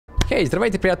Хей,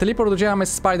 здравейте, приятели! Продължаваме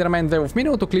с Spider-Man 2. В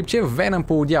миналото клипче Венъм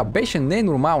поудя. Беше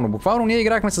ненормално. Буквално ние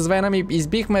играхме с Венъм и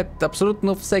избихме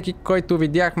абсолютно всеки, който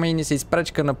видяхме и ни се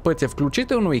изпречка на пътя,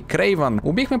 включително и Крейвън.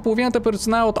 Убихме половината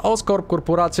персонал от Oscorp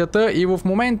корпорацията и в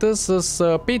момента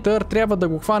с Питър трябва да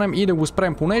го хванем и да го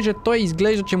спрем, понеже той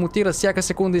изглежда, че мутира всяка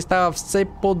секунда и става все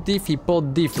по-див и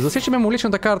по-див. Засичаме му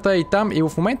личната карта и там, и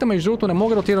в момента между другото не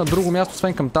мога да отида на друго място,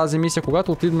 освен към тази мисия.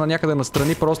 Когато отида на някъде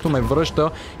настрани, просто ме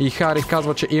връща и Хари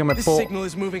казва, че имаме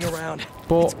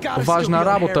по-важна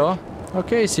работа.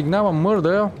 Окей, сигнала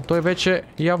мърда. Той вече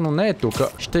явно не е тук.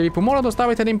 Ще ви помоля да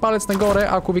оставите един палец нагоре,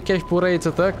 ако ви кеф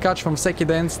поредицата. Качвам всеки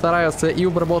ден, старая се и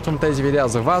обработвам тези видеа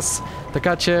за вас.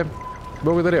 Така че,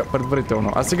 благодаря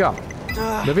предварително. А сега,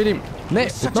 да видим. Не,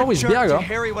 отново избяга.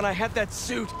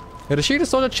 Реших да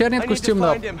сложа черният костюм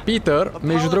на Питър.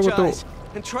 Между другото,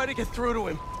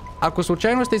 ако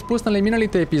случайно сте изпуснали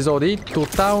миналите епизоди,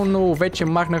 тотално вече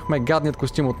махнахме гадният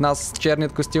костюм от нас,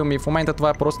 черният костюм, и в момента това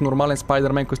е просто нормален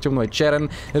Spider-Man костюм, но е черен.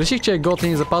 Реших, че е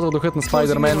готин и запазва духът на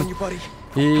Spider-Man.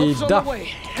 И да,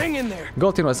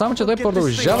 готино е, само че той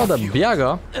продължава да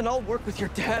бяга.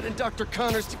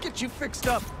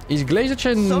 Изглежда,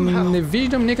 че не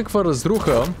виждам никаква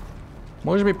разруха.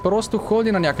 Може би просто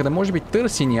ходи на някъде, може би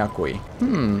търси някой.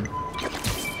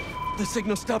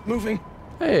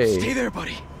 Ей!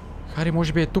 Хари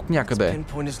може би е тук някъде.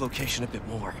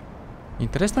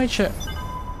 Интересно е, че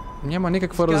няма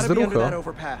никаква разруха.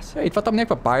 Ей, това там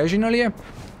някаква паяжина ли е?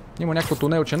 Има някакво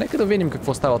тунелче. Нека да видим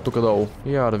какво става тук долу.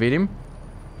 Я да видим.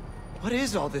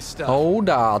 О,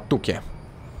 да, тук е.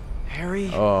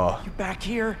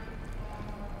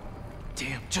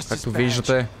 Както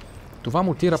виждате, това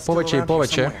мутира повече и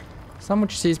повече. Само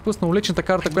че се е изпуснал личната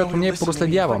карта, която ние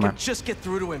проследяваме.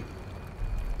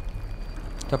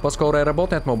 Та по-скоро е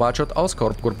работният му обаче от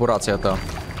Oscorp корпорацията.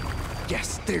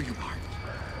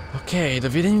 Окей, да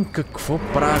видим какво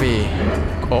прави.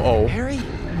 О-о.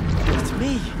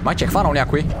 Май че е хванал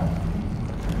някой.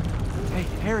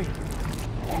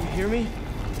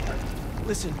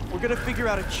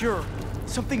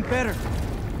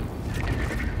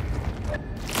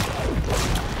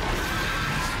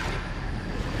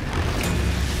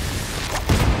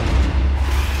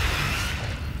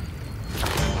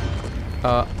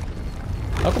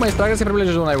 Ако ме е страх да се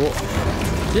приближиш до него,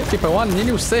 тия пипела не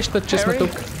ни усещат, че сме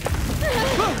тук.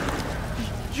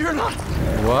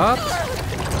 What?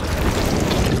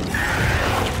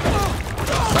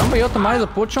 Сам байота май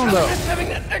започвам да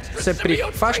се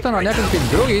прихваща на някакви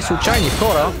други случайни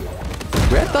хора.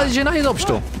 Коя е тази жена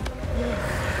изобщо?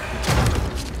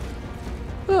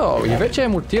 О, и вече е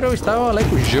мутирал и става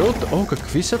леко жълт. О,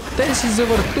 какви са тези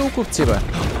завъртулковци, бе?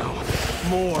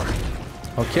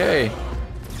 Окей.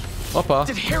 Опа.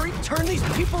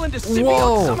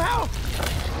 Уоу.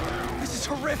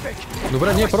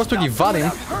 Добре, ние просто ги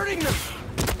вадим.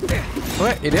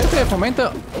 Добре, идеята е в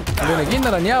момента да не ги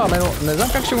нараняваме, но не знам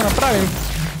как ще го направим.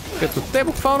 Като те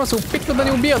буквално се опитват да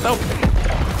ни убият.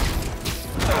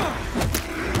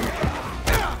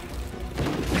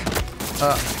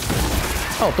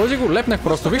 Този го лепнах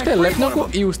просто. Вижте, лепнах го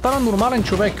и остана нормален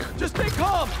човек.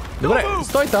 Добре,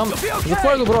 стой там. За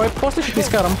твое добро е, после ще ти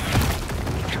изкарам.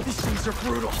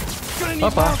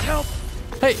 Опа.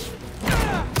 Хей!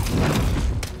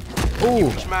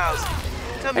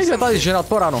 Ей за тази жена от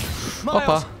по-рано.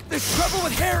 Опа.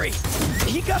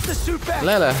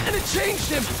 Леле.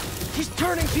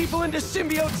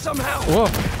 Уо.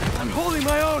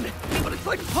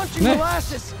 Не.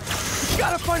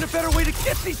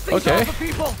 Окей.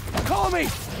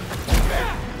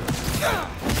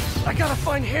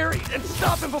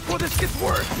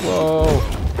 Уоу.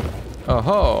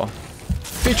 Охо.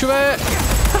 Пичове!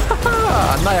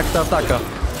 Най-яката атака.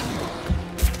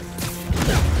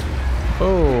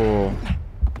 Ооо.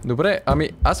 Добре, ами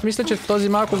аз мисля, че този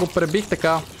малко го пребих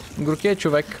така. Горкия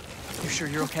човек.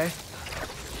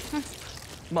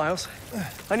 Miles,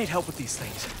 I need help with these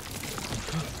things.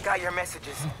 Got your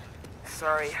messages.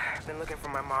 Sorry, I've been looking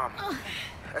for my mom.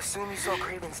 Assume you saw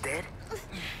Craven's dead?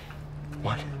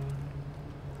 What?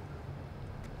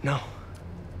 No.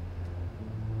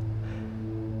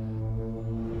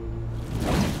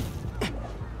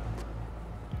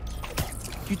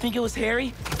 You think it was Harry?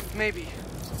 Maybe.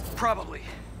 Probably.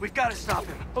 We've got to stop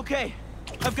him. Okay,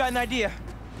 I've got an idea.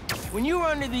 When you were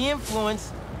under the influence,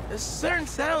 certain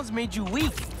sounds made you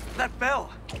weak. That bell.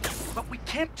 But we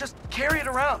can't just carry it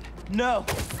around. No,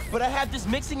 but I have this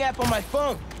mixing app on my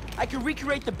phone. I can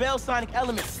recreate the bell sonic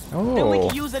elements. Oh. Then we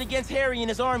can use it against Harry and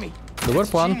his army. Добър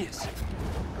план. Genius.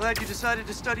 Glad you decided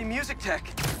to study music tech.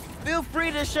 Feel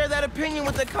free to share that opinion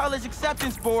with the college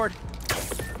acceptance board.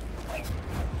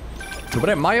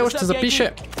 Добре, Майъл ще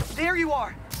запише there you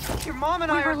are. Your mom and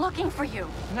I We are... were looking for you.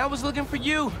 And I was looking for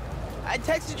you. I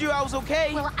texted you I was okay.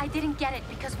 Well, I didn't get it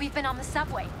because we've been on the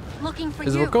subway looking for you.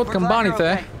 Звука от We're glad you're камбаните.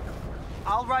 okay.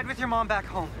 I'll ride with your mom back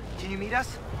home. Can you meet us?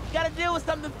 Gotta deal with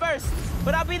something first,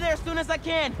 but I'll be there as soon as I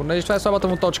can. Понеже това е слабата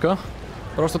му точка.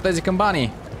 Просто тези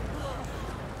камбани.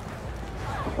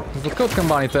 Звука от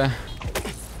камбаните.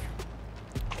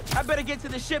 I better get to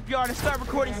the shipyard and start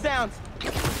recording sounds.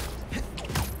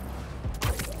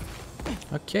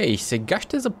 Окей, сега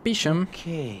ще запишем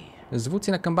Okay.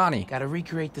 звуци на камбани. Gotta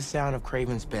recreate the sound of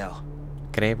Craven's bell.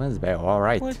 Craven's Bell,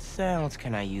 alright. What sounds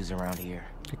can I use around here?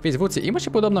 Какви звуци? Имаше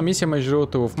подобна мисия между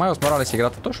другото в Miles Morales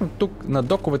играта. Точно тук на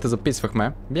доковете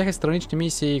записвахме. Бяха странични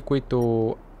мисии,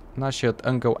 които нашият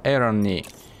Uncle Aaron ни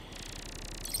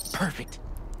Perfect.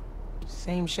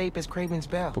 Same shape as Craven's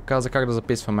bell. показа как да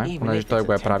записваме, Even понеже if той it's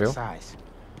го е a tenth правил. size.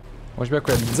 Може би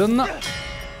ако е дзънна...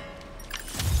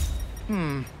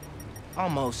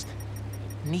 Almost.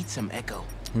 Need some echo.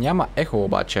 Няма ехо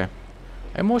обаче.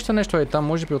 Може още нещо е там,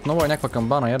 може би отново е някаква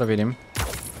камбана, я да видим.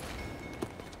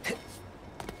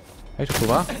 Ето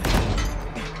това.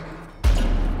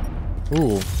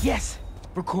 Yes,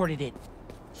 recorded it.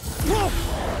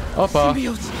 Опа!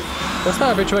 Symbiotes. Да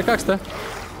става бе, човек, как сте? How'd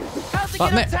they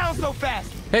get не. uptown so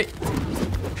fast? Хей!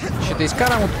 Ще те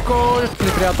изкарам от кожата ли,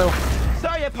 приятел?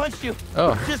 Sorry I punched you.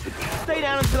 Oh. Just stay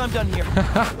down until I'm done here.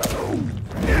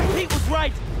 Pete was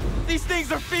right. These things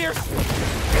are fierce.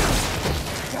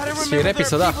 Gotta remember Свирепи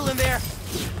са, there да. are people in there.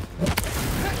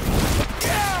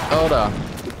 О, да.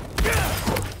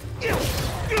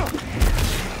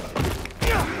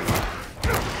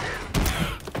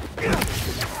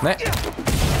 Не.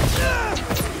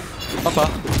 Опа.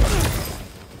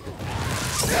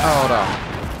 О, да.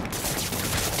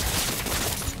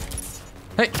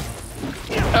 Хей.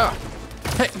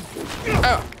 Хей.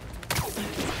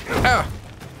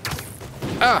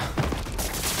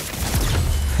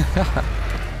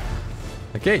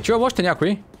 Окей, чувам още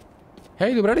някой.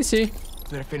 Хей, добре ли си?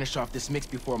 Better finish off this mix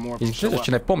before more people show Изглежда, up.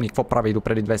 че не помни какво прави до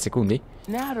преди 2 секунди.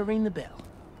 Now to ring the bell.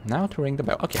 Now to ring the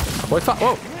bell. Окей. А кой е това?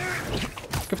 О!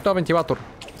 Какъв е този вентилатор?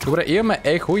 Добре, имаме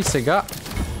ехо и сега...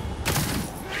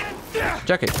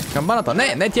 Чакай, камбаната.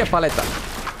 Не тия палета.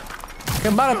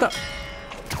 Камбаната.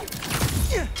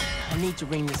 I need to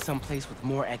ring this someplace with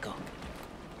more echo.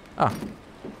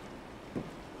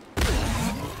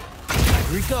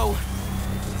 Here we go.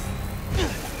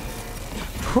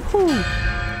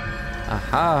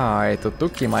 Аха, ето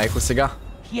тук има ехо сега.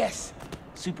 Yes,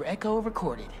 super echo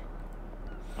recorded.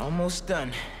 Almost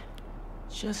done.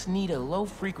 Just need a low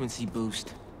frequency boost.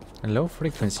 Low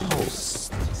frequency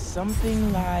boost. Something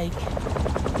like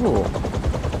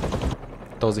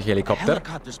Този хеликоптер.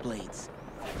 helicopter's blades.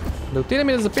 Да отидем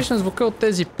и да запишем звука от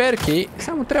тези перки.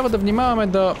 Само трябва да внимаваме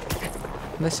да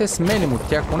не се смелим от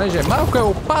тях, понеже малко е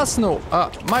опасно.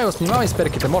 Майлс, внимавай с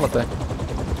перките, моля те.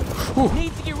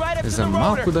 Need to get right up to За the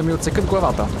малко rotor. да ми отсекат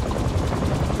главата.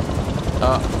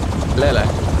 Леле.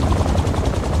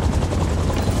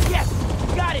 Yes,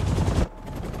 got it.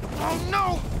 Oh no,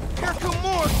 here come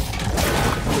more.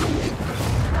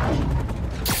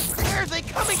 Where are they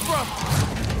coming from?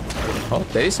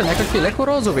 Те са някакви леко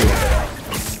розови.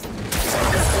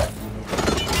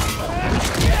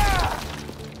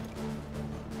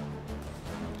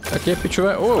 Окей,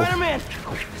 пичове. Spider-Man,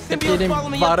 symbiotes един follow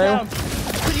me барел. uptown.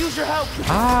 Could use your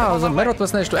help. Замерват ме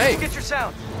с нещо. Ей! Get your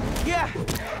sound. Yeah,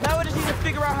 now I just need to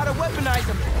figure out how to weaponize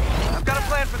them. I've got a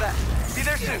plan for that. Be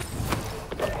there soon.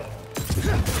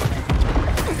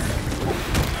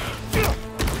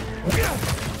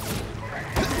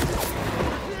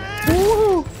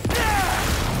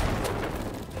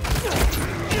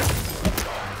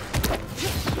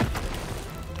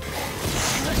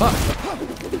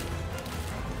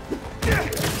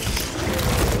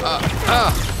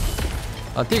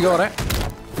 А ти горе.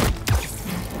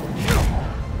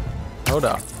 О,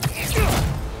 да.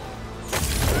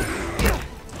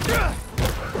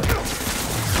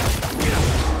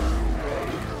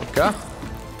 Така.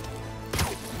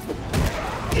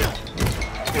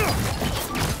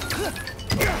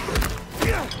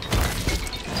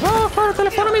 Хора,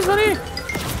 телефона ми звъни!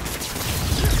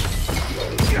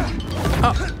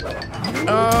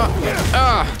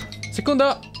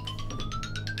 Секунда!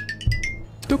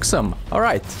 Тук съм.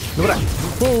 Alright. Добре.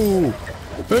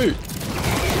 Ей!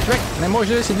 Човек, не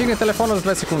може да си дигне телефона за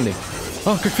 2 секунди.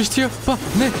 Какви ще тия?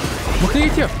 Не! Махни ги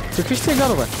тия! Какви ще тия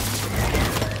гадове?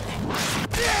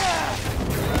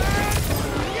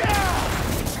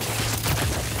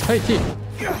 Ей, ти!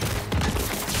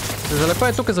 Се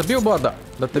залепай тук за билборда.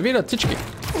 Да те видят всички.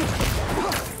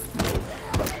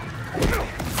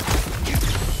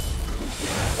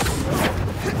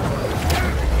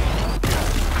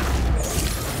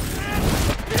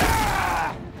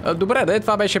 Добре, да,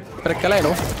 това беше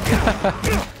прекалено.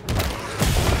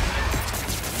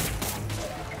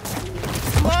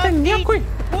 Още някой.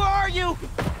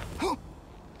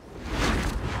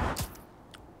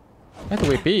 Ето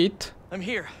го и Пит. I'm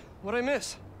here. What I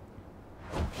miss?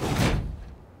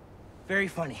 Very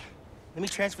funny. Let me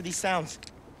transfer these sounds.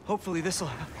 Hopefully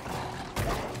this'll help.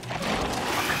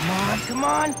 Come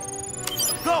on!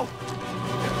 Go!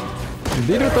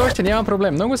 Диграта още няма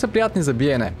проблем. Много са приятни за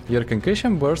биене. Your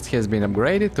concussion burst has been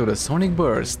upgraded to the sonic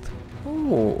burst.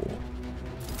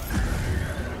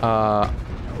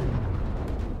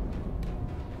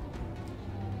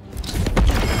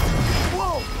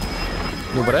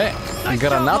 Добре,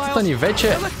 гранатата ни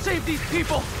вече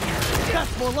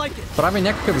прави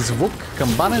някакъв звук,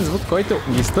 камбанен звук, който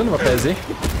ги стънва тези.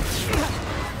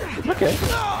 Окей.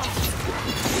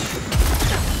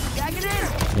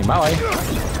 Внимавай.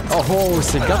 Охо,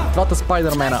 сега двата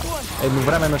спайдермена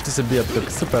едновременно ще се бият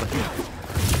тук. Супер.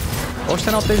 Още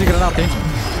една от тези гранати.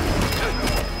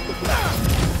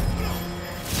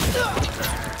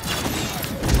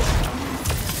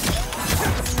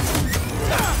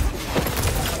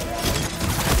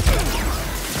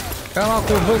 Така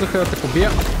малко от въздуха да те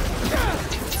побия.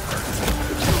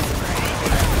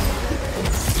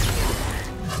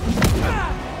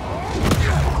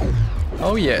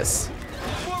 Oh yes.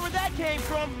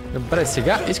 Добре,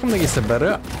 сега искам да ги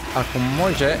събера, ако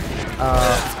може.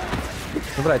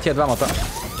 Добре, тия двамата.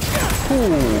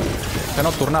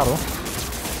 Едно торнадо.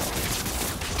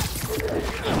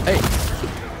 Ей!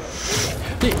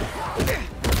 Ти!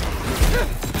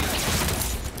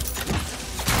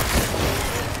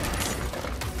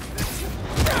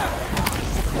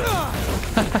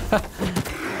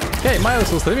 Ей,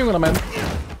 Майлс, остави го на мен.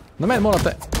 На мен, моля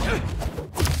те.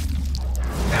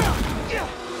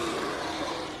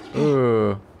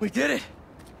 We did it.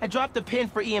 I dropped a pin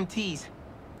for EMTs.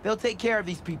 They'll take care of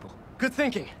these people. Good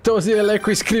thinking. Този е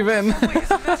леко изкривен.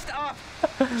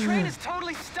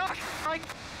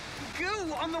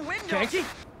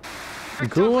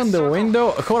 Goo on the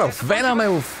window. Хора, Венъм е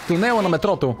в тунела на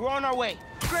метрото.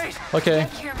 Окей.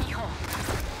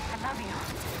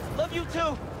 Love you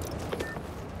too.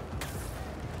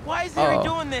 Why is Harry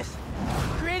doing this?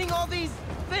 Creating all these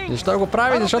things. Защо го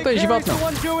прави? Защото е животно.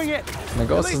 Не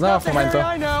го осъзнава в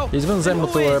момента.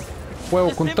 Извънземното е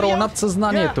поело контрол над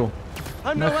съзнанието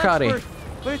на Хари.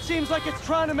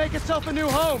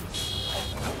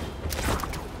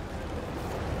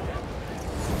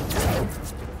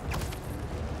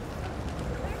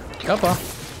 Опа.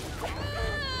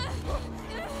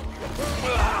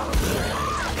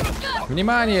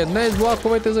 Внимание, днес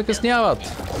влаковете закъсняват.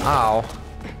 Ау.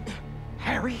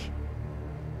 Harry?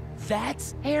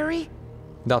 That's Harry?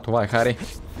 Да, това е Хари.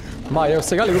 Майо,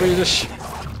 сега ли го виждаш?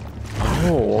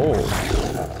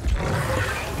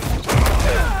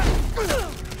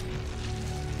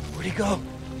 Where'd he go?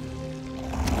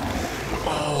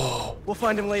 We'll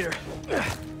find him later.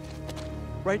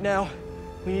 Right now,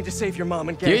 we need to save your mom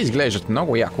and Тия Gary. изглеждат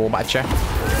много яко обаче.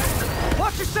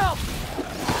 Watch yourself!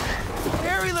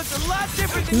 Harry looks a lot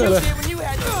different than you did when you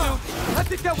had the suit. I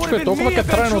think that would have been me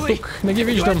eventually. Не ги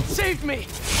виждам. Save me!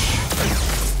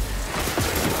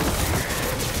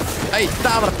 Ей,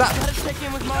 та врата! Gotta check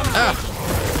in with mom and Gary.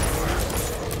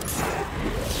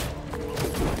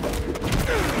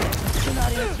 You're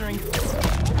not answering.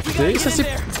 We gotta Ти get са in си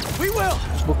there. We will.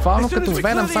 буквално като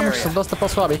Венъм, само че са доста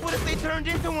по-слаби. What if they turned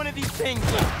into one of these things?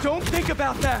 Don't think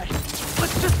about that.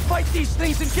 Let's just fight these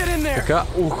things and get in there. Така,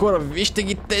 хора, вижте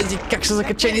ги тези, как са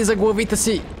закачени за главите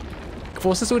си.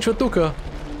 Какво се случва тука?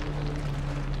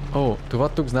 О, това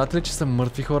тук, знаете ли, че са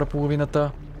мъртви хора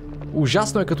половината?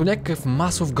 Ужасно е, като някакъв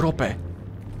масов гроб е.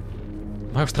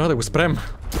 Май, трябва да го спрем.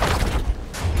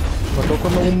 Това толкова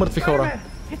много мъртви хора.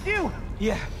 It's you.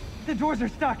 Yeah, the doors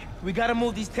are stuck. We gotta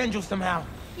move these tendrils somehow.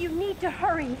 You need to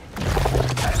hurry.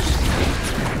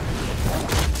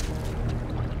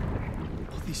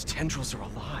 All these tendrils are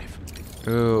alive.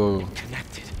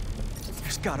 Connected.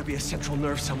 There's gotta be a central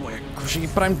nerve somewhere. Какво ще ги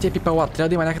правим тия пипала? Трябва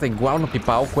да има някъде главно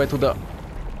пипало, което да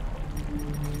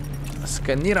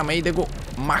сканираме и да го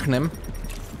махнем.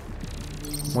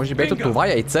 Може би ето това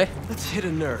яйце. Let's hit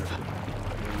a nerve.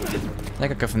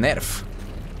 Някакъв нерв.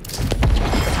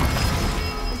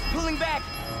 Pulling back,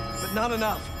 but not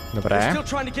enough. Добре. They're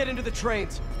still trying to get into the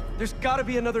trains. There's gotta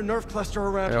be another nerve cluster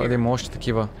around Трябва да here. има още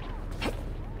такива.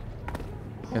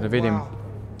 Да видим.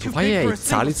 Too Това е big for a single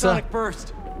яйцалица. sonic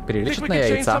burst. Think Приличат we на can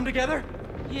chain яйца. some together?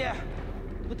 Yeah,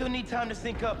 but they'll need time to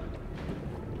sync up.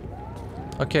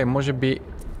 Окей, може би...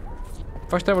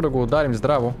 Това ще трябва да го ударим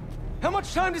здраво. How much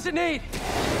time does it need?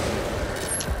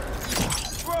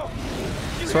 Bro,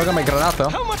 Слагаме граната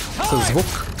с звук.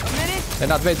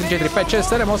 1, 2, 3, 4, 5, 6,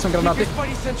 7, 8 гранати.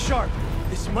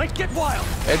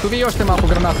 Ето ви и още малко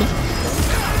гранати.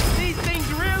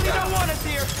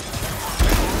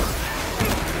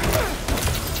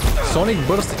 Sonic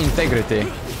Burst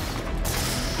Integrity.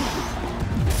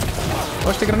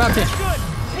 Още гранати.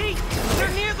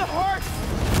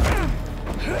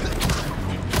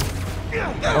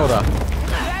 О, да.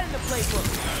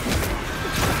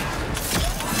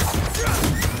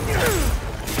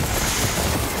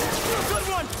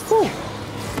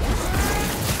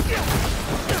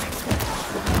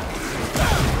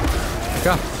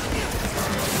 Така.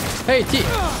 Ей, ти!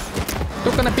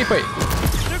 Тука не пипай!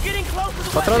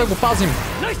 Това трябва да го пазим.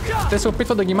 Те се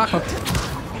опитват да ги махнат.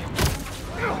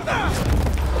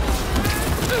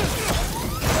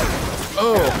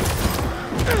 О!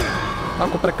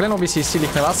 Малко преклено ви се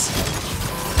изсилих на вас.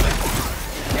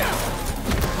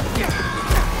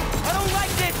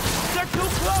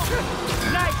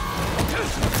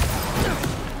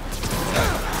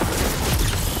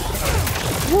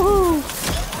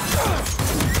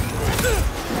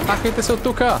 Махайте се от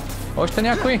тука! Още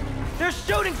някой?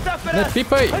 Не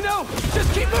пипай!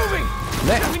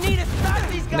 Не!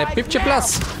 Не пипче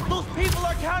пляс!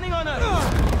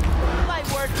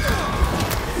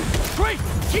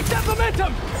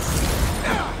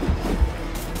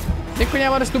 Никой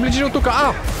няма да се доближи от тук.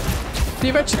 А!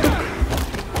 Ти вече тук.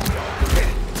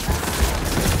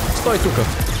 Стой тук.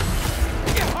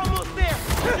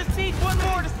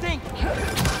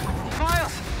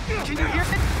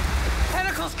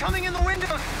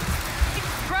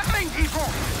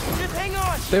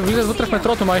 Те влизат вътре в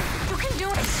метрото, май.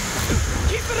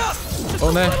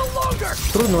 О, не.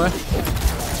 Трудно е.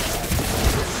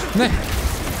 Не.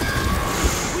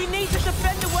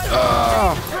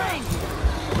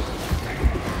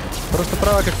 Просто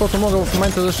правя каквото мога в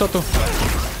момента, защото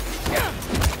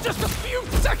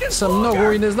съм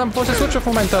много и не знам какво се случва в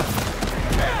момента.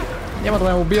 Няма да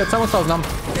ме убият, само това знам.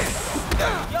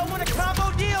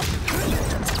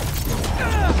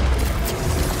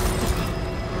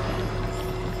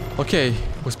 Окей,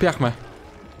 успяхме.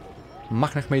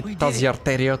 Махнахме и тази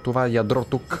артерия, това ядро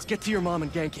тук.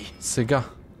 Сега.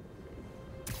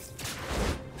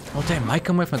 О, те,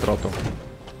 майка му е в метрото.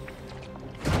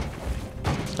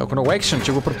 Толкова много екшен,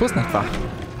 че го пропуснах това.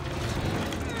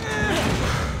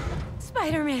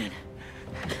 Spider-Man.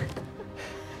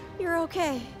 You're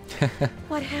okay.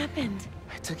 What happened?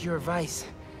 I took your advice.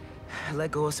 I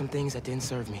let go of some things that didn't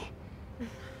serve me.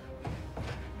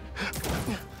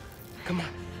 Come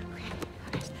on.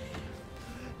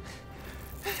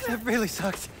 That really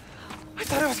sucked. I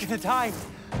thought I was gonna die.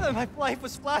 My life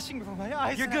was flashing before my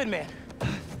eyes. You're good, man.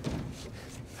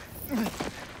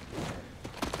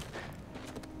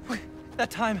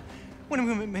 That time when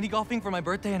we went mini golfing for my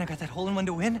birthday and I got that hole-in-one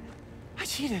to win, I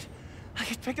cheated. I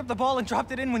could pick up the ball and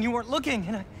dropped it in when you weren't looking,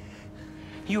 and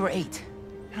You were 8.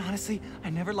 And honestly, I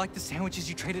never liked the sandwiches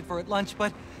you traded for at lunch,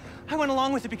 but I went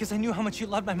along with it because I knew how much you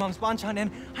loved my mom's banchan,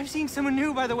 and I'm seeing someone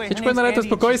new, by the way. Her name's Andy, and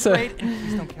she's great, and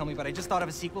please don't kill me, but I just thought of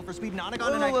a sequel for Sweet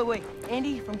Nonagon, and Wait.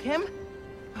 Andy from Kim?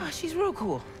 Oh, she's real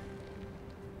cool.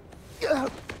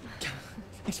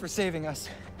 Thanks for saving us.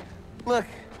 Look,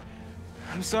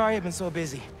 I'm sorry I've been so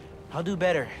busy. I'll do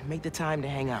better. Make the time to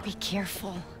hang out. Be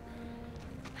careful.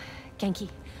 Genki,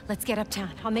 let's get uptown.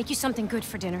 I'll make you something good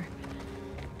for dinner.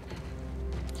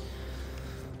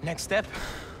 Next step,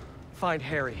 find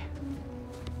Harry.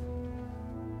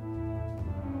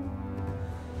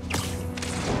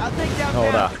 I'll take downtown.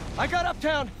 О, да. I got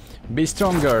uptown. Be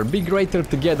stronger, be greater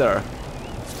together.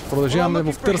 Продължаваме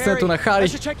в търсенето на Хари.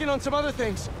 Some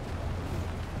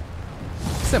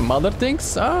other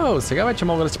things? Сега вече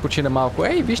мога да си почина малко.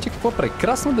 Ей, вижте какво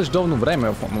прекрасно дъждовно време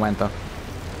е в момента.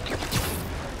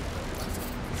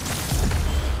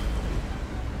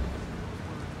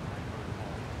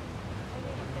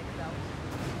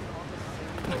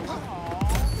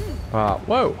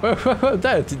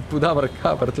 Дай ти подам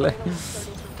ръка, братле.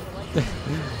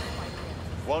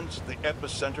 Once the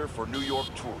epicenter for New York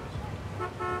tourism.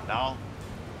 Now,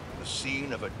 the scene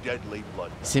of a deadly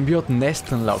blood. Симбиот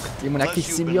Нестън Локът. Има някакви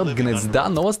симбиот гнезда,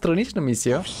 нова странична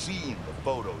мисия. Seen the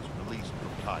photos released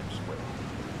from Times Square,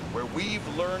 where we've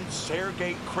learned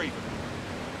Sergei Craven,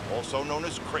 also known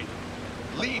as Craven,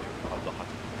 leader of the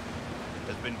Hunt,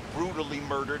 has been brutally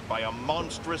murdered by a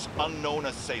monstrous unknown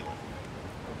assailant.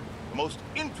 The most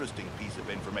interesting piece of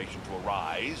information to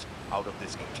arise out of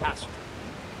this catastrophe: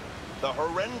 the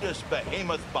horrendous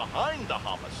behemoth behind the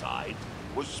homicide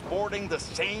was sporting the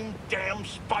same damn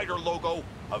spider logo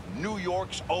of New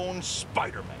York's own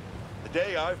Spider-Man. The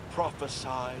day I've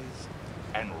prophesied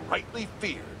and rightly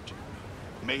feared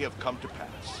may have come to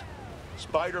pass.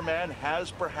 Spider-Man has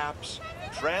perhaps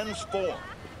transformed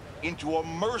into a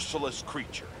merciless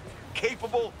creature,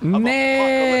 capable of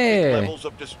apocalyptic levels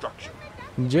of destruction.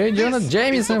 Джонат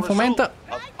Джеймисън в момента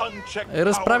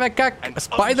разправя как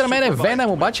Спайдърмен е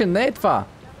Венъм, обаче не е това.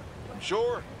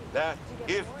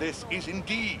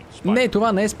 Не,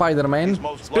 това не е Спайдърмен.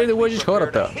 Спри да лъжиш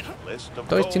хората.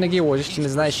 Тоест ти не ги лъжиш, ти не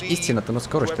знаеш истината, но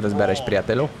скоро ще разбереш,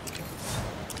 приятелю.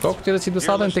 Колкото и да си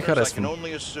досаден, те харесвам.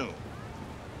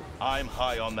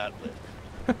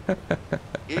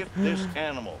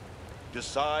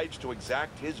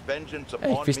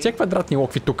 Ей, какви сте квадратни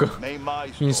локви тука?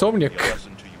 Инсомняк.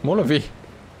 Моля ви.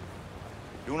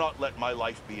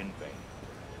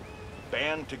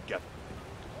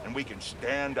 And we can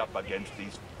stand up against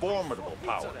these formidable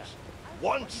powers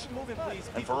once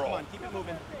and for all.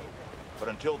 But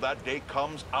until that day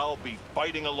comes, I'll be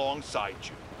fighting alongside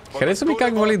you. Хареса ми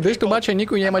как вали дъжд, обаче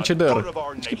никой няма чедър.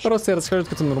 Всички просто се разхождат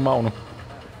като нормално.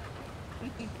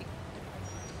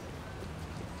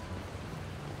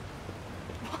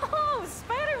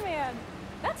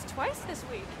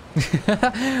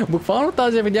 Буквално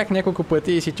тази я видях няколко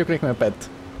пъти и си чукнахме 5.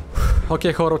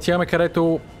 Окей, хора, отиваме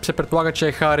където се предполага, че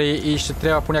е Хари и ще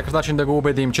трябва по някакъв начин да го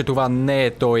убедим, че това не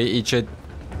е той и че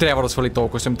трябва да свали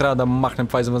толкова костюм. Трябва да махнем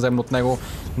това извънземно от него.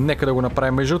 Нека да го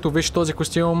направим. Между другото, вижте този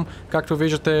костюм. Както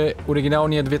виждате,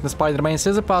 оригиналният вид на Спайдърмен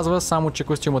се запазва, само че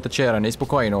костюмът е черен и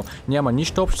спокойно. Няма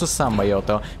нищо общо с сам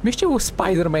байота. Вижте го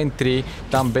Спайдърмен 3.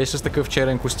 Там беше с такъв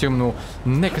черен костюм, но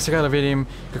нека сега да видим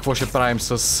какво ще правим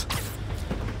с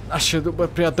нашия добър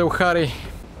приятел Хари.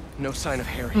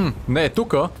 Не е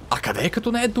тука. А къде е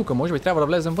като не е тука? Може би трябва да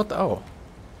влезем вътре. О.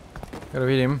 Да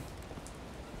видим.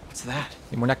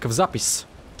 Има някакъв запис.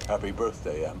 Happy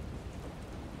birthday, Em.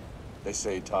 They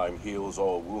say time heals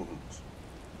all wounds.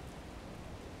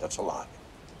 That's a lie.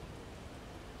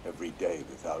 Every day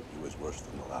without you is worse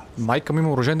than the last. Майка ми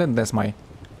има рожден ден днес, май.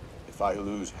 If I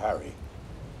lose Harry,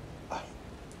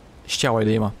 щяло е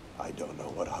да има. I don't know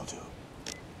what I'll do.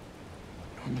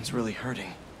 Norman's really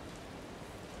hurting.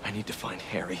 I need to find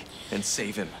Harry and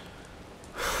save him.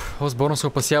 Осборно се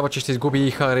опасява, че ще изгуби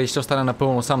и Хари и ще остане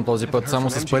напълно сам този път, само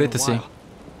с парите си.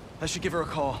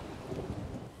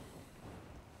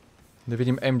 Да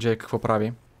видим MJ какво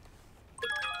прави.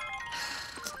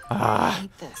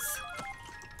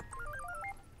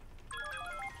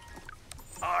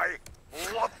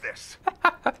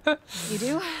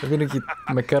 Винаги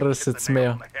ме кара да се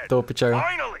смея, това пичага.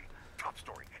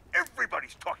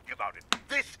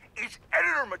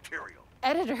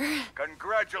 Editor?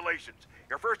 Congratulations.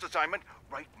 Your first assignment,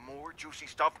 write more juicy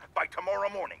stuff by tomorrow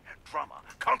morning. Drama,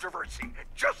 controversy,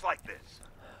 just like this.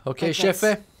 Okay,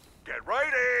 шефе. Get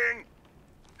writing!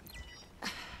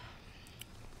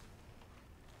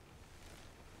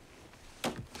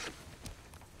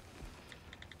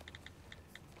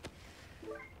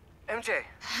 MJ.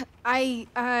 I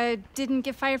didn't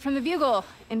get fired from the Bugle.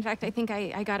 In fact, I think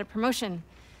I got a promotion.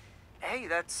 Hey,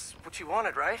 that's what you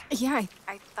wanted, right? Yeah,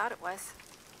 I thought it was.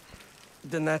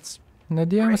 Then that's...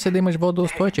 Надявам се да имаш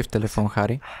водоустойчив телефон,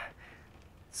 Хари.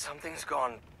 Something's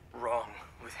gone wrong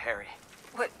with Harry.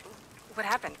 What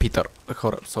happened? Питър,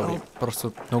 хора, сори,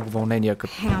 просто много вълнения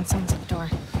като... Hang on, someone's at the door.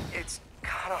 It's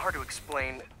kind of hard to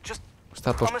explain. Just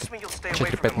остават още promise me you'll stay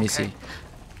away from 4-5 him, мисии.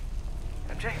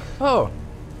 okay? MJ? О!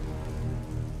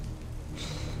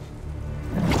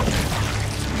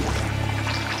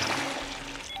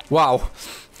 Вау!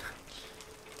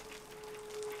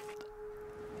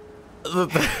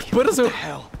 Бързо!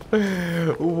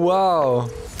 Вау!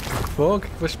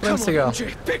 Какво ще правим сега?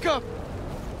 Hey,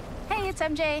 it's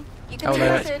MJ. You can leave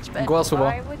a message, but Гласова.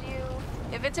 why would you?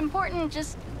 If it's important,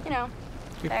 just, you know.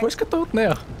 Какво искате от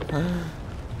нея?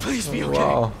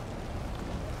 Вау!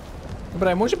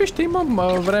 Добре, може би ще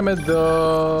имам време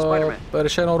да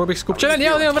реша едно Рубикс кубче. Не,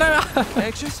 няма да имам време!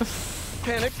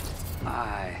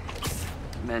 I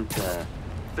meant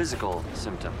physical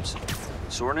symptoms.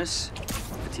 Soreness?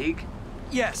 Fatigue?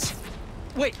 Yes.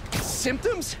 Wait,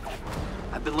 symptoms?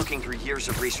 I've been looking through years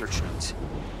of research notes.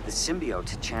 The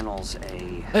symbiote channels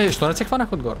a... Що не се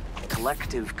хванах отгоре?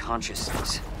 collective consciousness.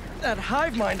 That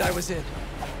hive mind I was in.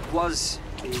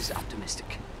 Is optimistic.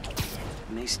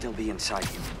 May still be inside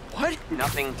you. What?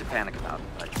 Nothing to panic about,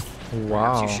 but Wow.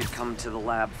 perhaps you should come to the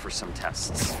lab for some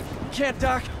tests. Can't,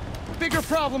 Doc. Bigger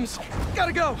problems.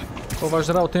 Gotta go.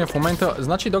 По-важна работа има в момента.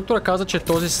 Значи доктора каза, че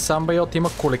този самбайот има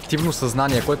колективно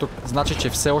съзнание, което значи, че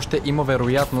все още има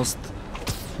вероятност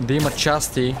да има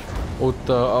части от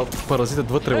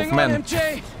паразитът вътре в мен.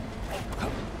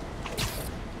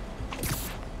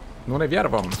 Но не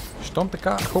вярвам. Щом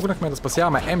така хогнахме да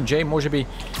спасяваме MJ, може би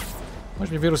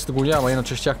Може би вирусът го няма,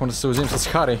 иначе щяхме да се съюзим с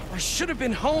Хари.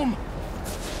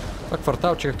 Това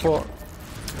кварталче какво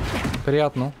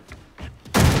приятно.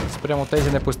 Спрямо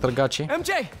тези непостъргачи.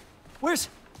 MJ, where's...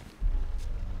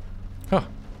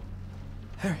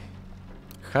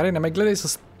 Хари, не ме гледай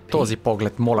с този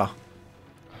поглед, моля.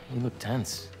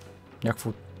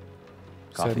 Някакво...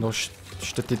 Все едно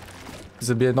ще ти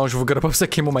забие нож в гърба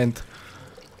всеки момент.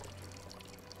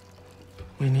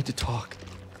 We need to talk.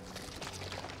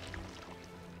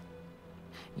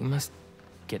 You must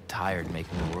get tired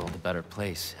making the world a better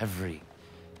place every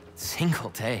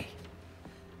single day.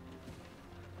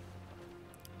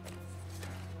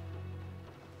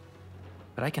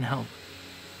 But I can help.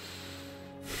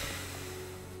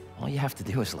 All you have to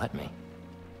do is let me.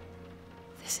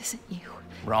 This isn't you.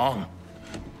 Wrong.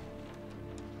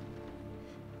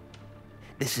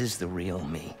 This is the real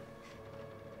me.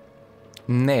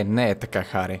 Не е така,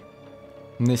 Хари.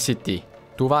 Не си ти.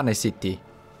 Това не си ти.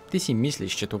 Ти си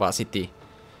мислиш, че това си ти.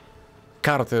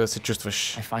 Карате да се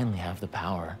чувстваш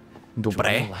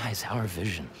добре.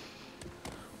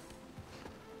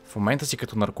 В момента си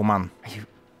като наркоман.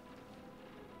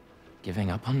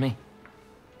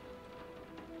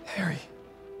 Harry,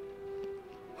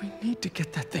 we need to get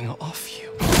that thing off you.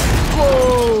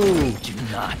 Do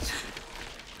not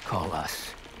call us.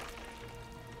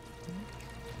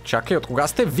 Чакай, от кога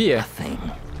сте вие?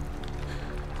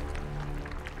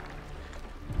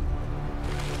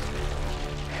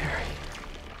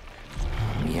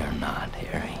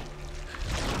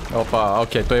 Опа,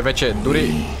 окей, той вече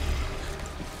дори...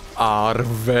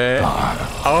 Арве...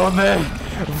 О, не!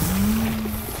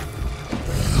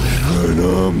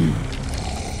 Венъм!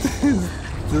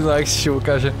 Не знаех си ще го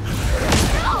кажа.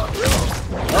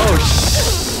 О,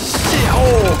 ши!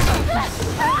 О!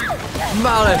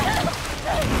 Мале!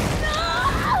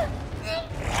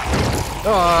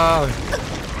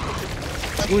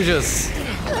 Ужас!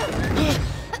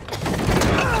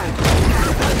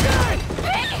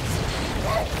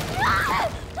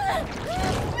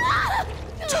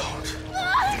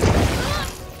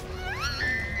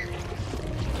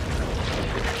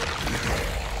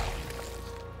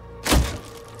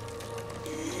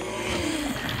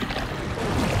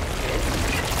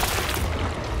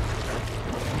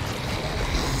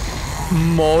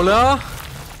 Моля?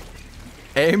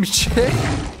 МЧ?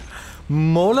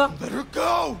 Моля?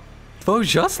 Това е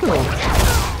ужасно.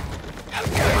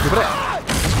 Добре.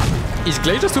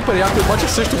 Изглежда супер яко, обаче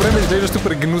в същото време изглежда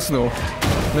супер гнусно.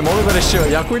 Не мога да реша,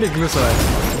 яко или гнусно е.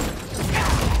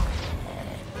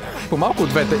 По-малко от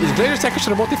двете. Изглежда сякаш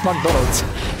работи в Макдоналдс.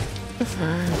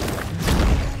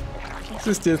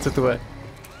 С тия цветове.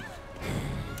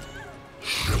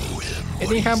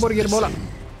 Един хамбургер, моля.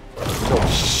 О,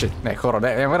 шит, не, хора,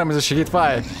 не време за шеги,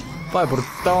 това е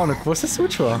брутално, какво се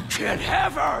случва?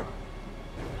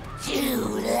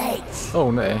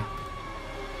 О, не.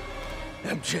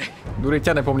 Дори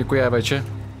тя не помни коя е вече.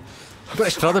 Добре,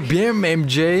 ще трябва да бием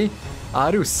MJ.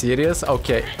 Are you serious?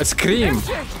 Окей.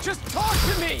 Scream!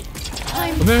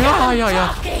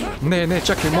 Не,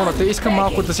 чакай, моля те, искам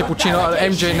малко да се почина.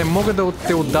 MJ, не мога да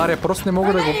те ударя, просто не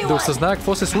мога да осъзная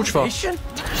какво се случва.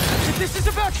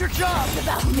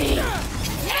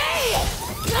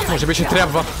 Може би ще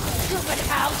трябва.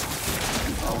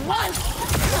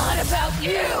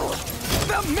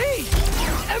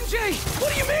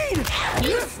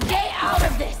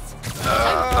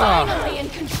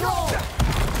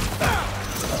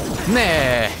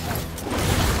 Не.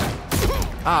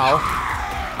 Ау.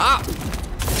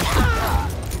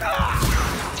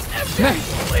 Не.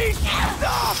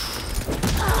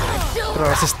 Трябва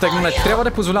да се стегна, не трябва да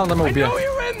е позволявам да ме убие.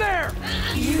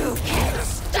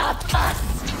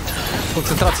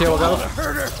 Концентрация, Лагаров.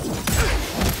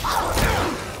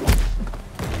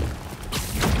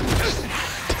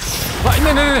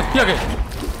 Не, бягай!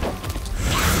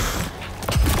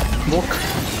 Блок.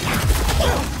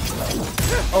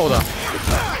 О, да.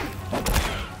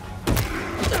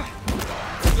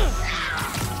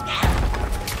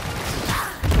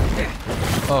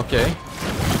 Окей.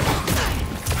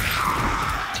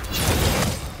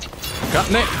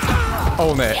 Не!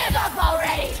 О, не!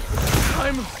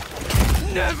 I'm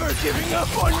never giving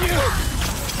up on you.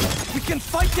 We can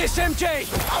fight this, MJ.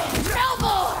 No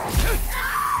more.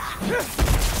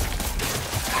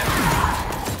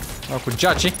 Малко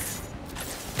джачи.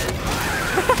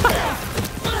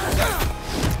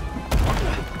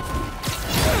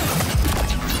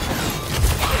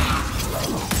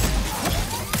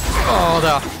 О,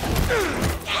 да.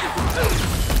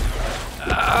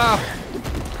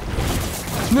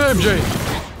 Не, MJ.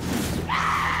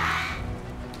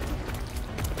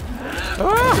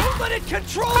 Don't let it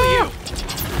control you.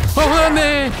 О,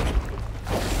 не!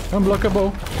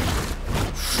 Unblockable.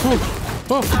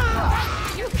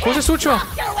 Какво се случва?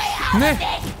 Не!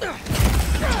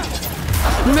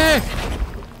 Не!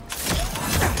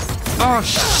 О,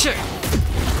 шит!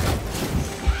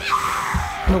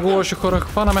 Много лошо, хора,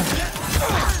 хванаме.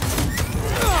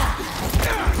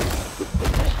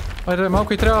 Айде,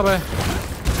 малко и трябва, бе.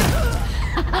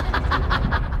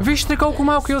 Вижте колко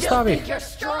малко я оставих.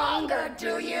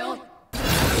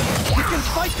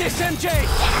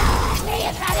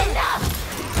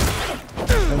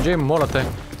 MJ, моля те.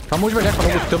 Това може би някаква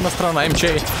много тъмна страна на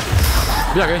MJ.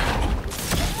 Бягай.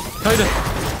 Хайде.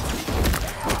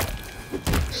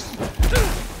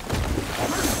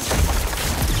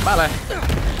 Мале.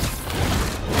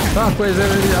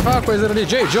 Ако е заради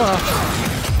Джей Джона.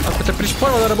 Ако те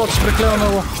пришпорва да работиш преклено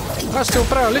много, аз ще се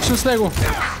оправя лично с него.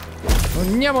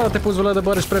 Но няма да те позволя да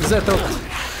бъдеш превзета от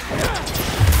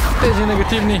тези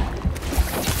негативни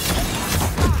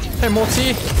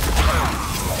емоции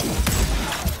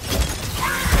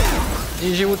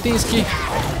и животински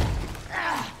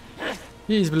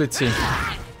изблици.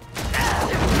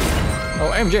 О,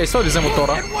 МJ, сори за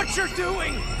мотора.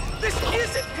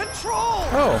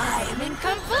 О.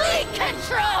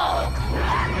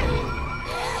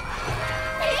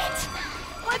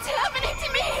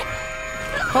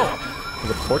 О,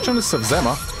 започвам да се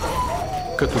взема,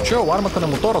 като чуя алармата на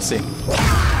мотора си.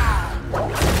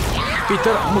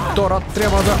 Питър, мотора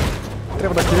трябва да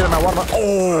активираме аларма.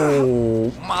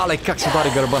 Ооо, мале, как се удари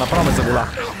гърба, направо ме заболя.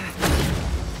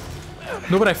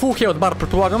 Добре, фул хелт бар,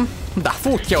 предполагам. Да,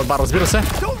 фул хелт бар, разбира се.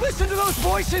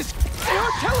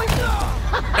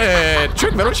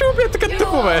 Човек, верно ще му бие така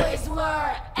тъпо, бе.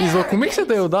 Излакомих се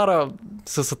да я удара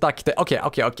с атаките. Окей.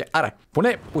 Аре,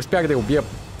 поне успях да я убия.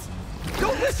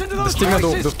 Да стигна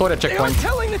до втория чекпоинт.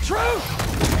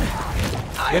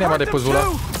 И няма да я позволя.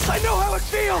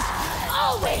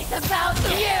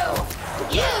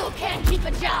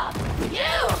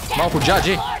 Малко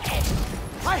джаджи.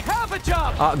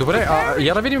 Добре,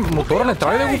 я да видим мотора, не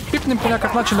трябва ли да го пипнем по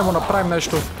някакъв начин да му направим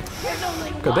нещо?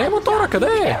 Къде е мотора? Къде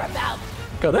е?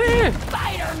 Къде е?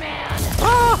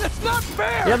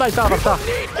 Я дай тази врата.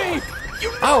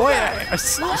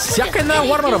 Всяка една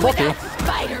аларма работи.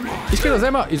 Искай да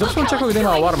взема, изобщо не чаках да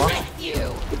има аларма.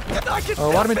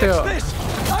 Алармите...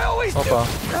 Опа,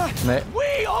 не.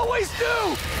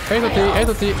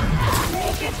 Ето ти.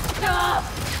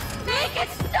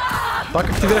 Пак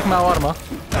активирахме аларма.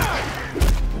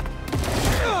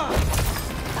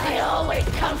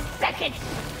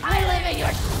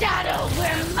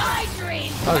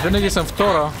 Аз винаги съм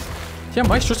втора. Тя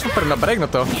май чувства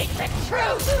пренабрегната.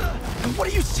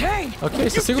 Окей,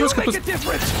 със сигурност като...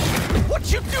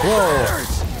 Воу!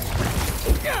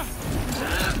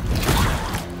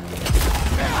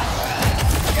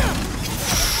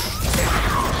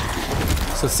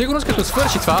 Със сигурност като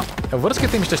свърши това,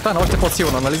 връзката им ще стане още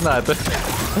по-силна, нали знаете?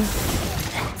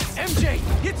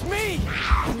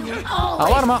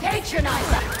 Аларма!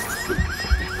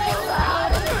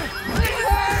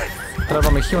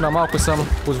 Трябва ме хилна, малко съм.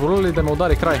 Позволил ли да ме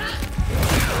удари край?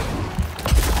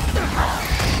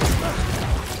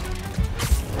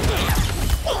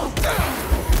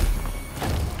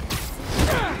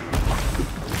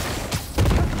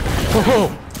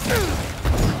 Охо!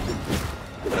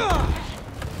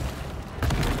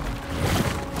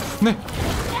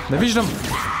 Не виждам.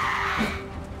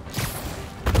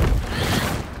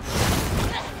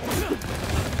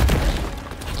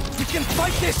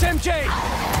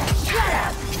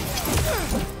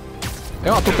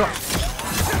 Ела тук.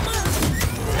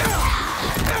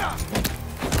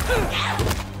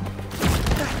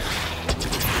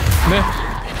 Не.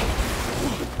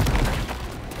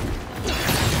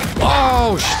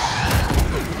 Оу!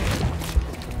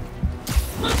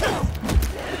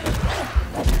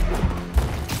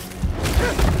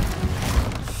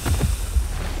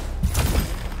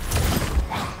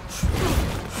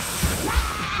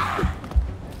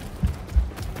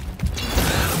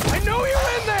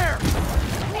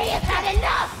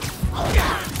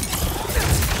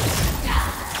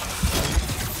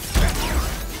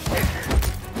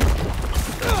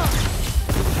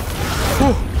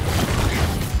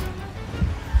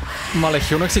 Мале,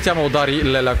 хилнах си, тя ме удари,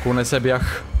 леле, ако не се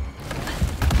бях.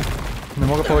 Не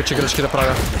мога повече грешки да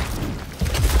правя.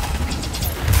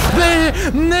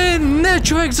 Не,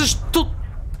 човек, защо?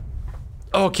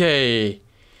 Окей.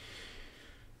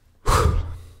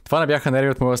 Това не бяха нерви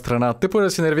от моя страна. Тъпо е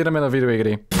да се нервираме на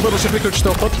видеоигри. Бързо ще приключи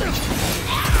този път.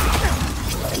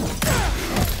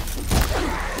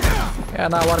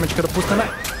 Една алармичка да пуснем.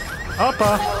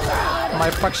 Опа!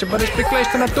 Май пак ще бъдеш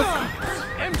приклещена тук.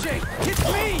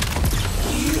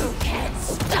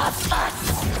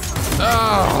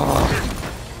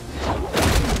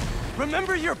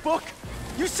 Remember your book?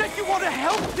 You said you want to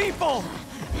help people!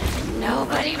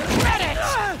 Nobody read it!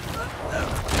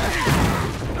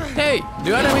 Hey,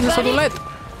 дойде ми за сладолет!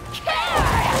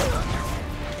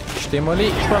 Ще има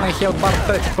ли пълен хелт бар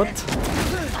трети път?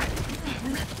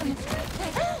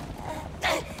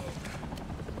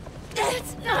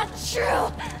 It's not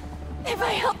true! If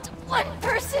I helped one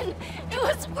person, it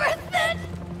was worth it!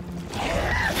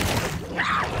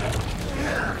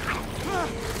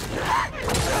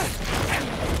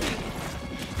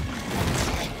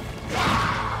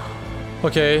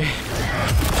 Окей.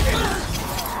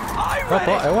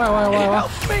 Опа, ела.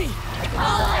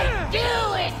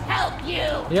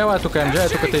 Ела тук,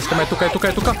 МД, тук те искаме, тук.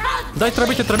 Дай,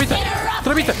 тръбите!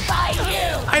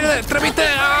 Айде, тръбите!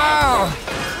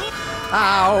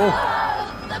 Ау!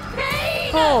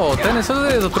 О, те не са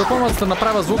да затрупвам, за да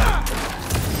направя звук.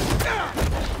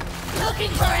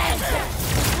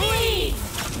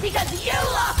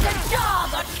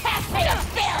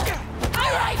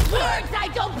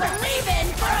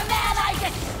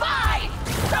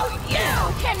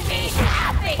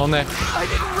 О, не.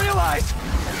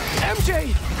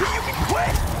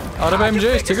 Аре бе,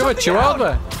 МД, стига бе, чилаут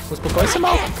бе. Успокой се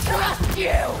малко.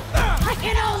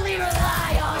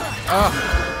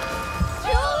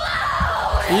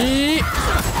 И...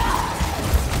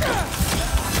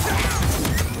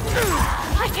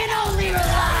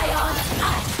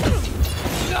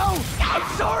 No! I'm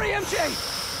sorry, MJ!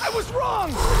 I was wrong!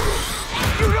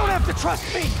 You don't have to trust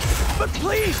me! But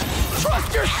please, trust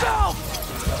yourself!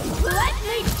 Let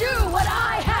me do what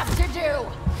I have to do!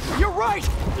 You're right!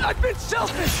 I've been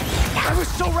selfish! I was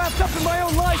so wrapped up in my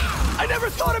own life, I never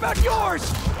thought about yours!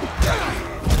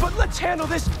 But let's handle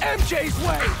this MJ's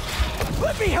way!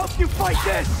 Let me help you fight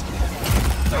this!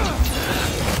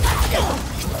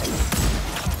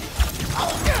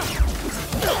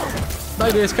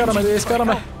 Дай да я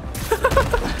изкараме.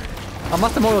 Ама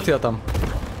аз не мога да отида там.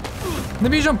 Не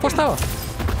виждам, какво става?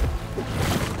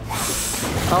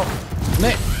 Ау,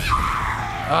 не.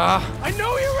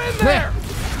 Не.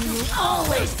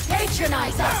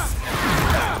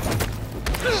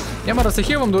 Няма да се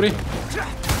хилвам дори.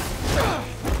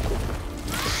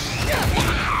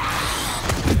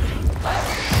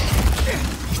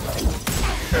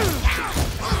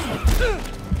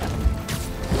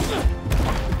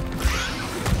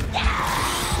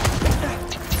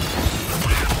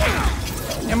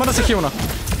 Няма да се хилна.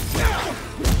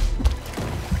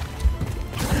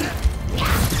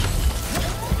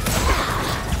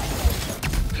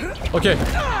 Окей.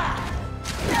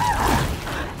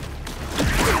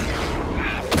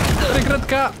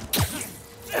 Преградка.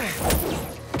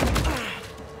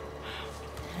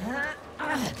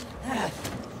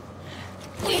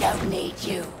 We don't need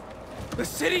you. The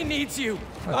city needs you.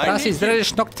 Трябва да си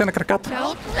изрежеш ногтите на краката.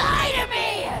 Don't lie to me!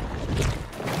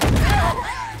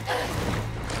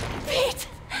 Pete,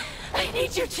 I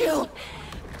need you too.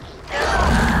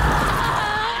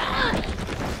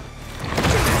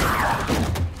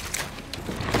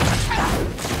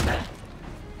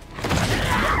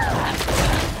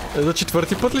 За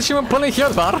четвърти път ли ще имам пълен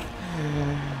хелбар?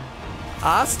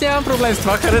 Аз нямам проблем с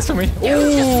това, харесва ми.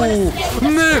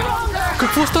 Не!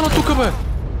 Какво стана тук, бе?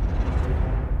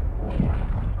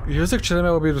 Язък, че не ме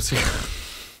оби до сега.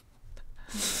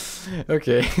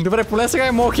 Окей, добре, поне сега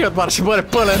и моят хелбар ще бъде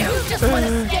пълен.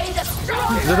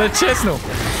 За да е честно.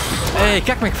 Ей,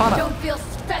 как ме хвана?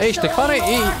 Ей, ще хвана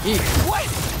и...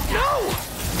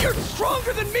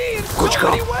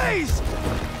 Кучка!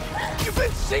 You've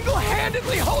been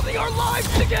single-handedly holding our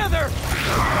lives together.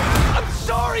 I'm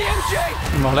sorry, MJ.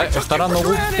 Мале, стана много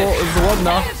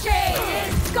по-злобна.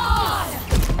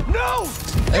 No.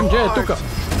 MJ е тука.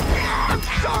 I'm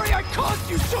sorry I caused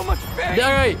you so much pain.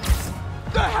 Бягай.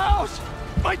 The house,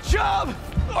 my job,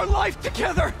 our life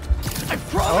together. I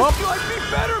promised you I'd be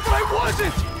better, but I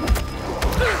wasn't.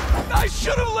 I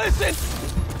should have listened.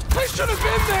 I should have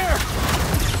been there.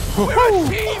 We're a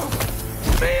team.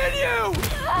 Me and you.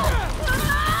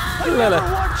 I never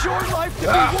want your life to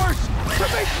be worse to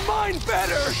make mine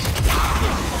better.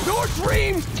 Your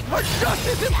dreams are just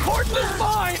as important as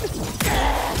mine.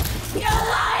 You're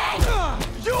lying.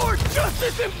 You're just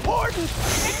as important.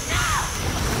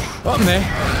 О, не.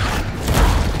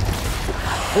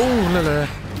 О, леле.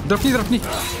 Дръпни.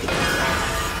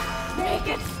 Make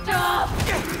it stop.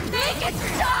 Make it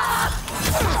stop.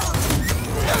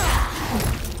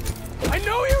 I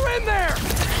know you're in there.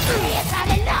 It's not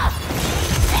enough.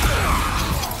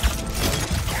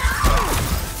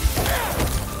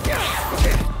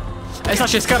 Ей, сега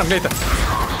ще изкарам, гледайте.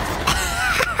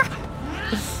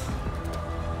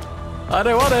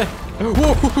 Аре, ладе!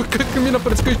 Как мина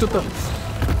през къщата!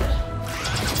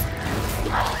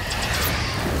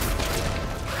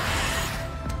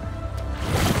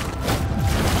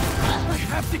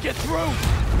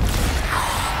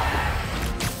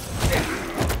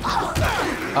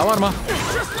 Аларма!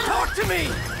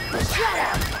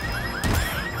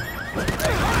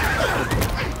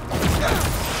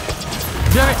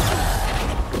 Бягай!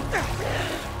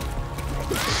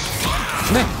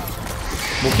 Не!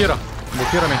 Блокира!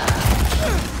 Блокира ми!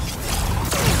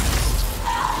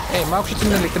 Ей, малко ще ти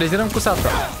не електризирам косата!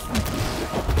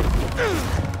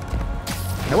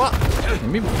 Ела! Не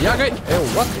ми бягай!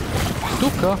 Ела!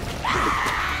 Тука!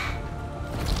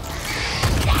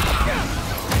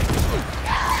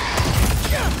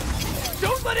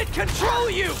 Don't let it control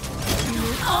you! You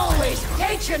always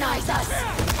patronize us!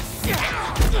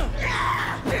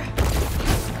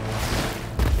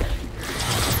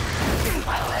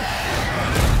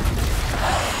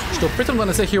 Ще опитам да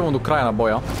не се хилвам до края на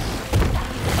боя.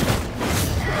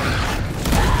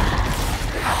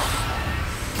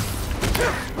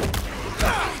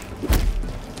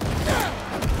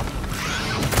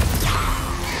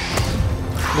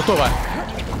 Готова е.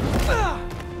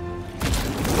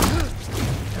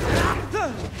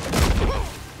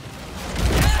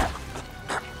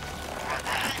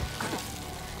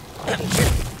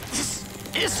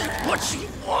 Isn't what you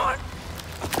want.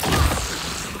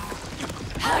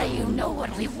 How do you know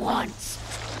what we want?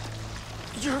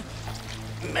 You're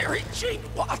Mary Jane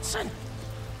Watson.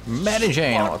 Mary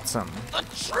Jane Watson. The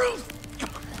truth.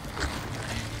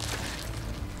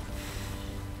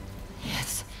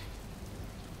 Yes.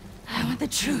 I want the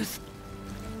truth.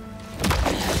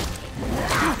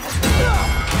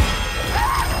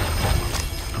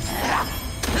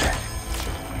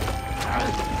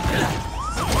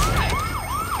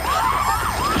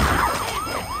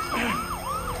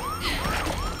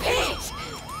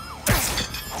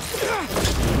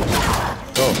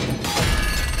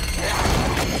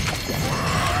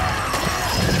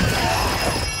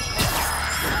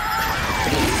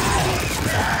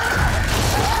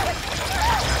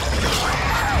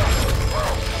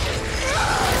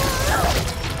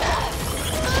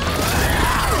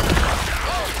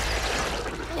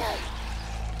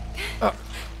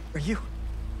 Are you?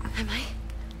 Am I?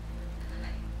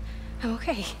 I'm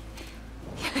okay.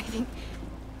 I think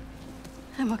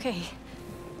I'm okay.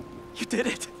 You did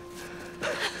it.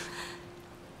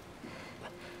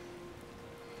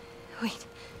 Wait.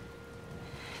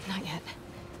 Not yet.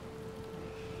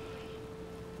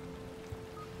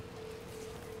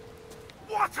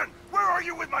 Watson, where are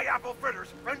you with my apple fritters?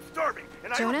 I'm starving,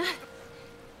 and Jonah?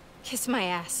 Kiss my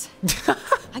ass.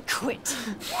 I quit.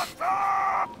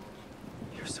 Watson!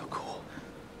 You're so cool.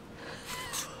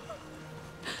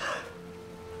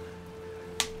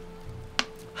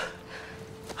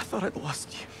 I thought I'd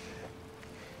lost you.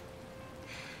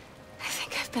 I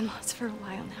think I've been lost for a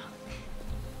while now.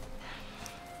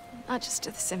 Not just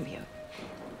to the symbiote.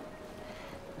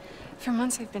 For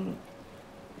months I've been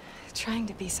trying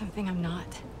to be something I'm not.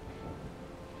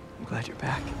 I'm glad you're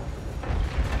back.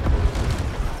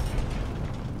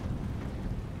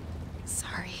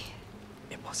 Sorry.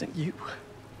 It wasn't you.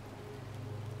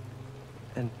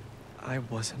 And I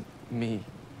wasn't me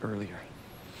earlier.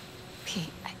 Pete,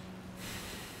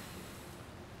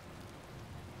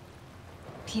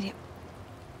 Pete, it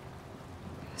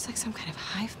was like some kind of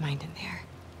hive mind in there.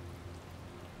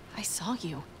 I saw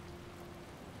you.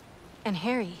 And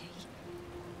Harry,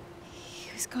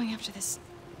 he was going after this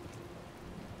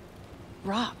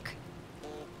rock.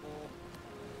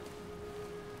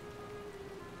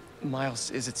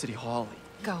 Miles is at City Hall.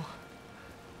 Go.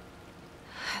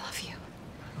 I love you.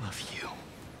 I love you.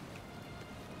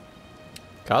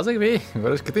 Казах ви,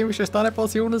 връзката им ще стане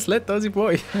по-силна след този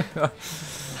бой.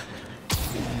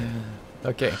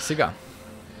 Окей, сега.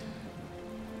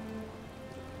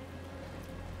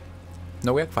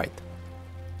 Много як файт.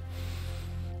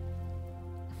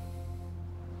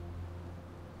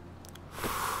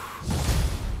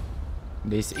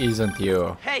 This isn't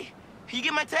you. Hey, you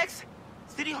get my text?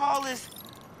 City Hall is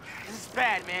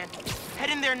bad, man. Head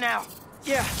in there now.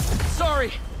 Yeah,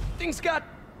 sorry. Things got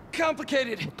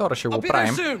complicated. Мотора ще го I'll be there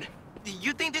правим. soon.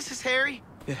 You think this is Harry?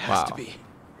 It has Wow. to be.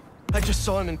 I just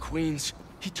saw him in Queens.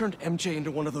 He turned MJ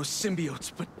into one of those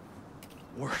symbiotes, but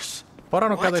worse.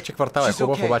 По-рано казах, че квартал е She's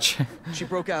хубав, okay. обаче She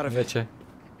broke out of it. вече.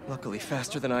 Luckily,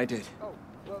 faster than I did.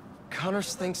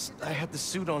 Connors thinks I had the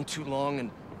suit on too long, and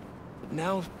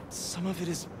now some of it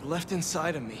is left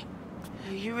inside of me.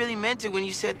 You really meant it when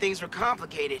you said things were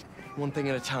complicated. One thing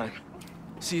at a time.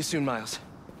 See you soon, Miles.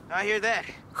 I hear that.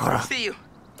 Хора, See you.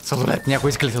 сладолет, някой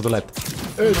иска ли сладолет?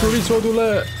 Ето ли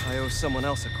сладоле? I owe someone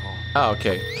else a call. А,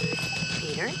 окей.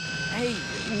 Peter? Hey,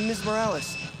 Ms.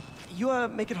 Morales. You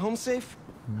make it home safe?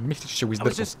 Мисля, че ще го I was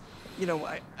издърпам. just,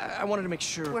 I wanted to make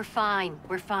sure.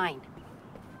 We're fine.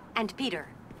 And Peter,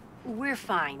 we're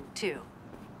fine too.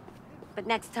 But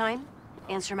next time,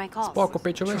 answer my calls. Споко,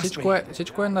 пичове,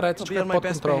 всичко е наред, всичко е I'll be on my под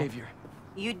best контрол. behavior.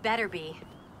 You'd better be.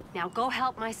 Now go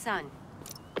help my son.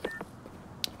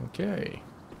 Окей.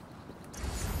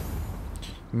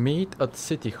 Meet at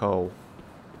City Hall.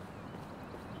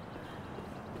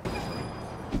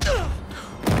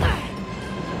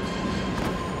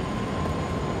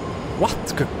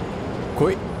 What?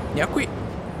 Кой? Някой?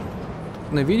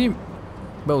 Не видим.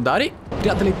 Ме удари?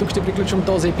 Приятели, тук ще приключвам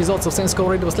този епизод съвсем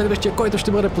скоро и до следващия, който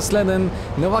ще бъде последен.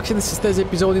 Наваксайте се с тези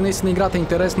епизоди, наистина играта е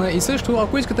интересна и също,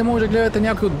 ако искате, може да гледате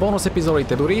някои от бонус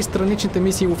епизодите. Дори и страничните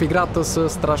мисии в играта са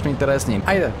страшно интересни.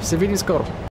 Айде, се видим скоро!